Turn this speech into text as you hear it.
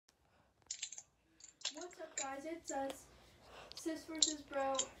guys? It's us, Sis vs.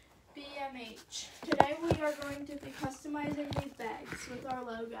 Bro, BMH. Today we are going to be customizing these bags with our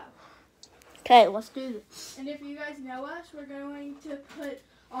logo. Okay, let's do this. And if you guys know us, we're going to put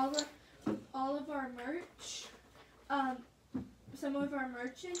all of our merch, some of our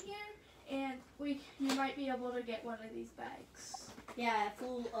merch in here, and you might be able to get one of these bags. Yeah,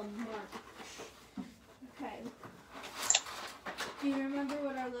 full of merch. Okay. Do you remember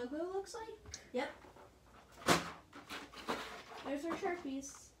what our logo looks like? Yep. There's our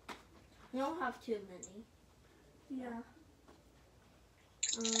Sharpies. We don't have too many. Yeah.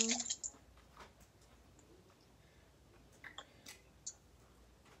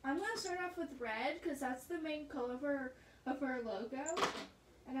 I'm going to start off with red because that's the main color of our logo.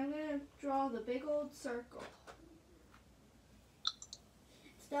 And I'm going to draw the big old circle.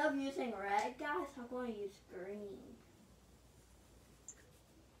 Instead of using red, guys, I'm going to use green.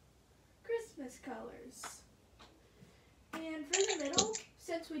 Christmas colors. And for the middle,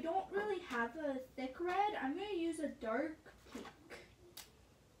 since we don't really have a thick red, I'm going to use a dark pink.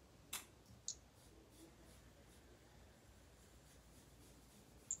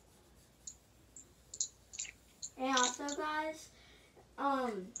 And also, guys,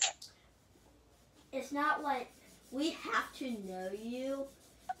 it's not like we have to know you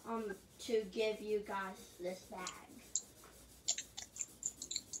to give you guys this bag.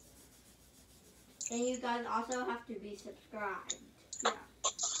 And you guys also have to be subscribed. Yeah.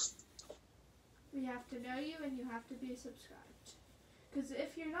 We have to know you and you have to be subscribed. Because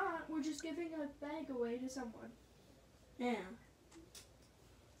if you're not, we're just giving a bag away to someone. Yeah.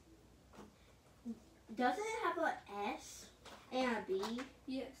 Does it have an S and a B?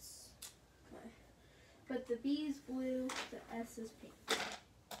 Yes. Okay. But the B is blue, the S is pink.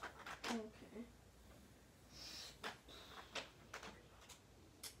 Okay.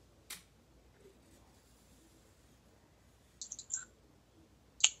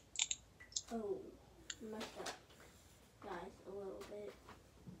 Oh, messed up, guys, a little bit.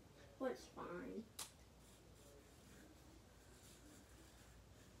 But it's fine.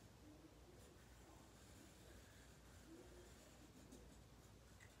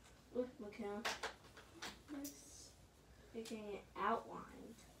 Look, McKenna. Nice. Making it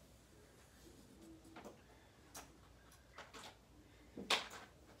outlined.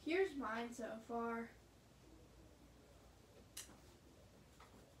 Here's mine so far.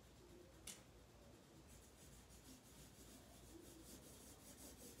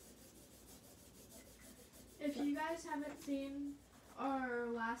 If you guys haven't seen our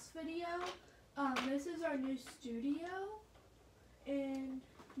last video, this is our new studio, and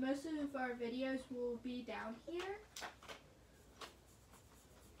most of our videos will be down here,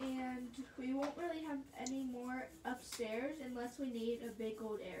 and we won't really have any more upstairs unless we need a big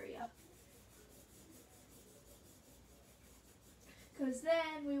old area, because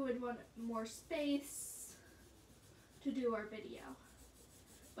then we would want more space to do our video.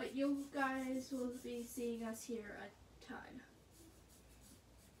 But you guys will be seeing us here a ton.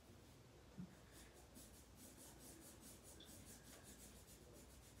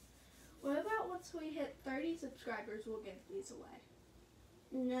 What about once we hit 30 subscribers, we'll give these away?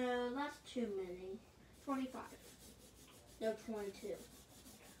 No, that's too many. 25. No, 22.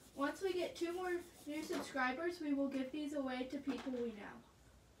 Once we get 2 more new subscribers, we will give these away to people we know.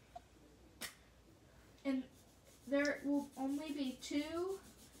 And there will only be 2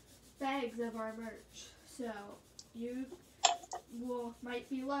 bags of our merch, so you might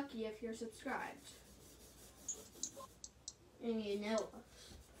be lucky if you're subscribed. And you know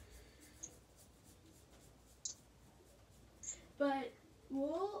us. But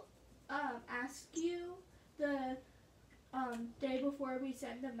we'll ask you the day before we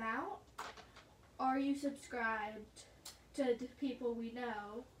send them out, are you subscribed to the people we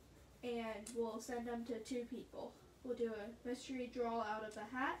know? And we'll send them to 2 people. We'll do a mystery draw out of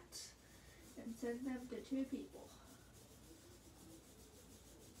a hat and send them to 2 people.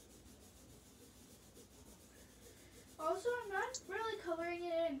 Also, I'm not really coloring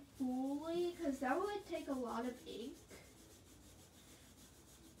it in fully because that would take a lot of ink.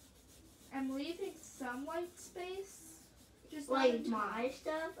 I'm leaving some white space. Just like my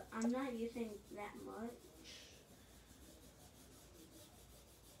stuff, I'm not using that much.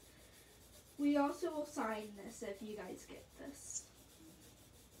 We also will sign this if you guys get this.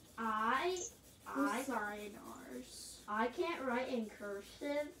 I sign ours. I can't write in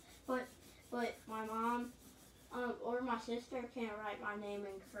cursive, but my mom or my sister can't write my name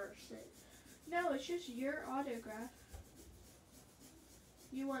in cursive. No, it's just your autograph.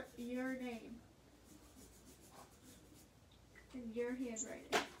 You want your name and your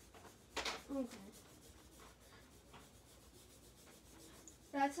handwriting. Okay.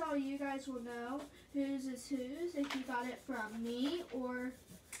 That's how you guys will know whose is whose, if you got it from me or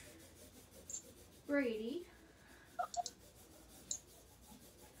Brady,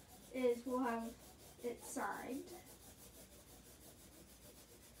 is we'll have it signed.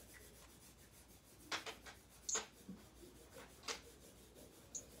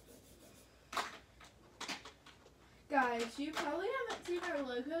 Guys, you probably haven't seen our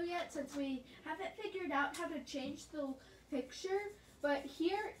logo yet since we haven't figured out how to change the picture, but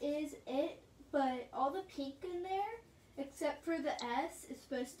here is it, but all the pink in there, except for the S, is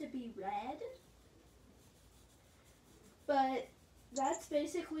supposed to be red. But that's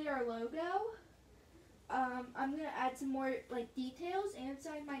basically our logo. I'm going to add some more details and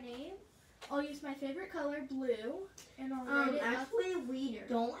sign my name. I'll use my favorite color, blue, and I'll write it actually, up we here.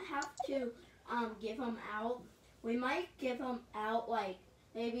 don't have to give them out. We might give them out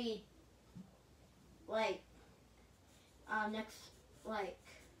maybe next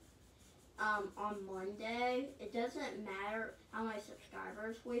on Monday. It doesn't matter how many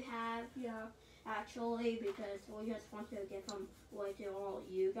subscribers we have. Yeah. Actually, because we just want to give them away to all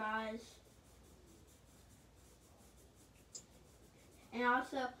you guys. And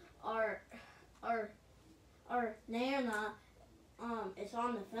also, our Nana is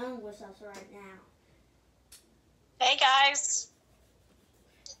on the phone with us right now. Hey guys.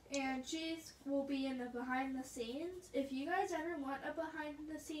 And she will be in the behind the scenes. If you guys ever want a behind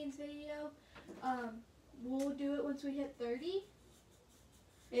the scenes video, we'll do it once we hit 30.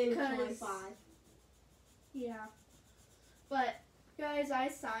 Maybe 25. Yeah. But guys, I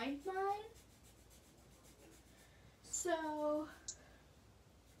signed mine. So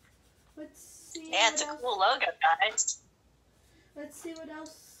let's see. Yeah, it's a cool logo, guys. Let's see what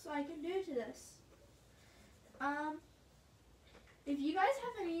else I can do to this. If you guys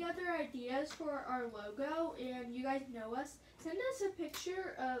have any other ideas for our logo and you guys know us, send us a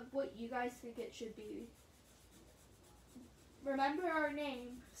picture of what you guys think it should be. Remember our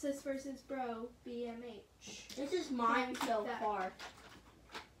name, Sis vs. Bro, BMH. This is mine so far.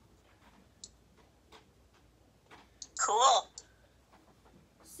 Cool.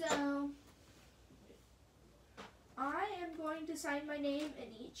 So, I am going to sign my name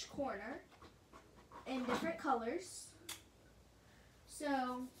in each corner in different colors.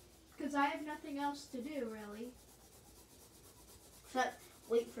 So, because I have nothing else to do, really. Except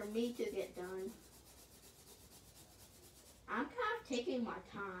wait for me to get done. I'm kind of taking my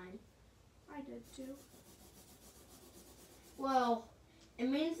time. I did too. Well, it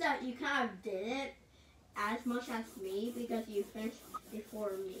means that you kind of did it as much as me because you finished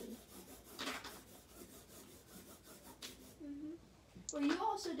before me. Mhm. Well, you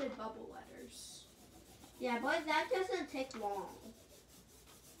also did bubble letters. Yeah, but that doesn't take long.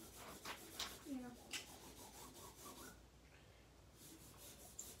 Yeah.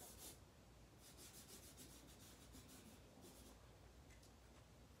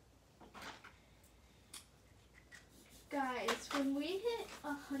 Guys, when we hit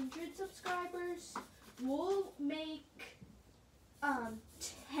 100 subscribers, we'll make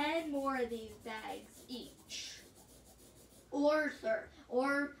 10 more of these bags each. Or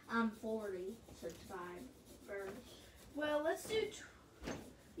 40 subscribers. Well, let's do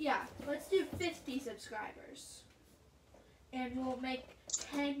let's do 50 subscribers. And we'll make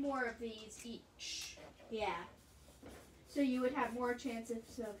 10 more of these each. Yeah. So you would have more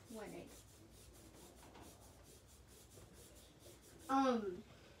chances of winning.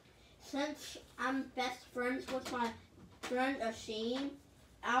 Since I'm best friends with my friend Asheen,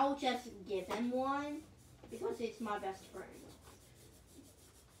 I'll just give him one because he's my best friend.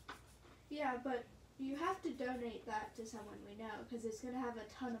 Yeah, but you have to donate that to someone we know because it's going to have a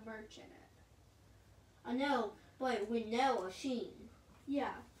ton of merch in it. I know, but we know Asheen.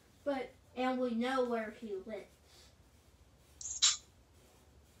 Yeah, but... And we know where he lives.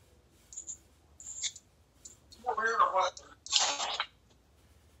 Weird or what?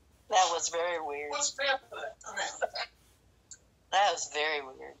 That was very weird. What's happening? I mean, That was very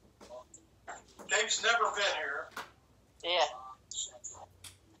weird. Dave's never been here. Yeah.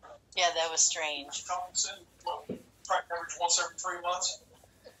 Yeah, that was strange. Comes in, probably average once every 3 months.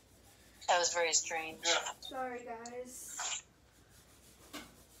 That was very strange. Yeah. Sorry, guys.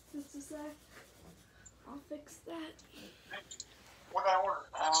 Just a sec. I'll fix that. What did I order?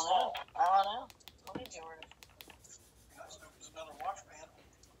 I don't know. I don't know. What did you order? It was another watch band.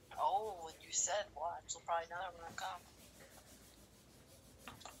 Oh, you said watch. So probably another one will come.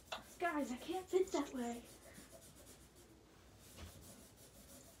 Guys, I can't fit that way.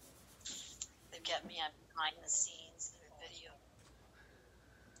 They've got me on behind the scenes video.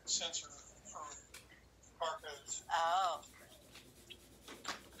 Sensor for barcodes. Oh.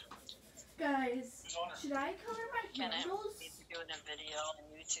 Guys, Who's on there? should I cover my Can I handles? be doing a video on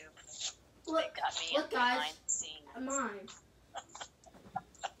YouTube? They Look, got me look, behind guys. the scenes. Mine.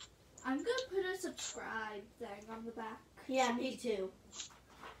 I'm gonna put a subscribe thing on the back. Yeah, me too.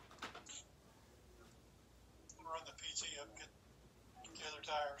 I'm gonna run the PT up and get the other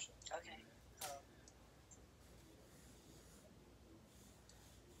tires. Okay.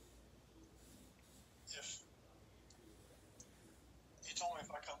 If he told me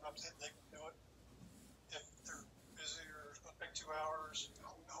if I come up, that they can do it. If they're busy or it's gonna take 2 hours,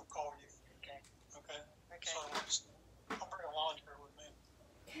 I'll call you. Okay. Okay. Okay. So I'll bring a lawn chair with me,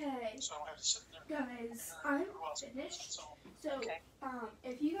 Okay, so I don't have to sit there. guys, I'm Who else? finished. So, So, Okay.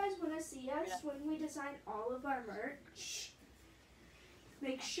 if you guys want to see us when we design all of our merch,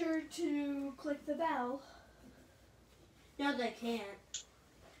 make sure to click the bell. No, they can't.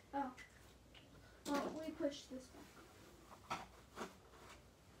 Well, we push this back.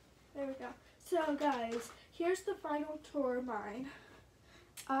 There we go. So, guys, here's the final tour of mine.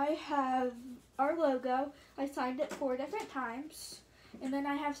 I have our logo. I signed it 4 different times. And then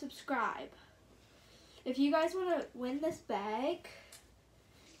I have subscribe. If you guys want to win this bag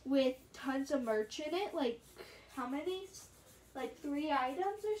with tons of merch in it, like how many? Like 3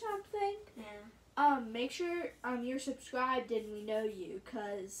 items or something? Yeah. Make sure you're subscribed and we know you,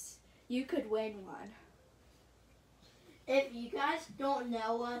 because you could win one. If you guys don't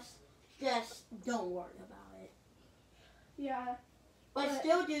know us, just don't worry about it. Yeah. But But-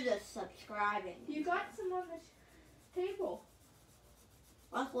 still do the subscribing. You got some on the table.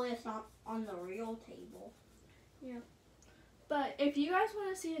 Luckily, it's not on the real table. But if you guys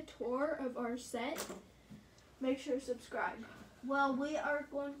want to see a tour of our set, make sure to subscribe. Well, we are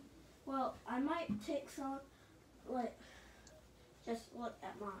going. Well, I might take some. Like, just look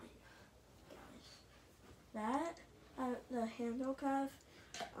at mine, guys. That the handle kind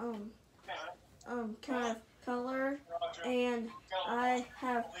of color, Roger. and I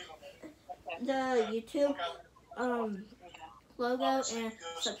have Leave them. the YouTube Okay. logo and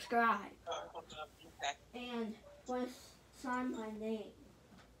subscribe, Okay. and want to sign my name.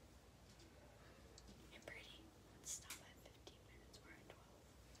 Stop at 15 minutes. We're at 12.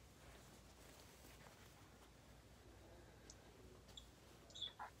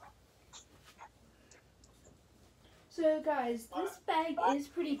 So guys, this bag is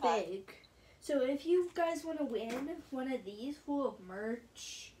pretty big. So if you guys want to win one of these full of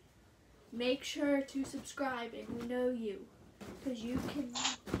merch, make sure to subscribe and we know you, because you can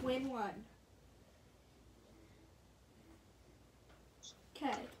win one.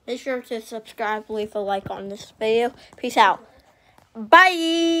 Okay. Be sure to subscribe, leave a like on this video. Peace out.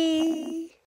 Bye.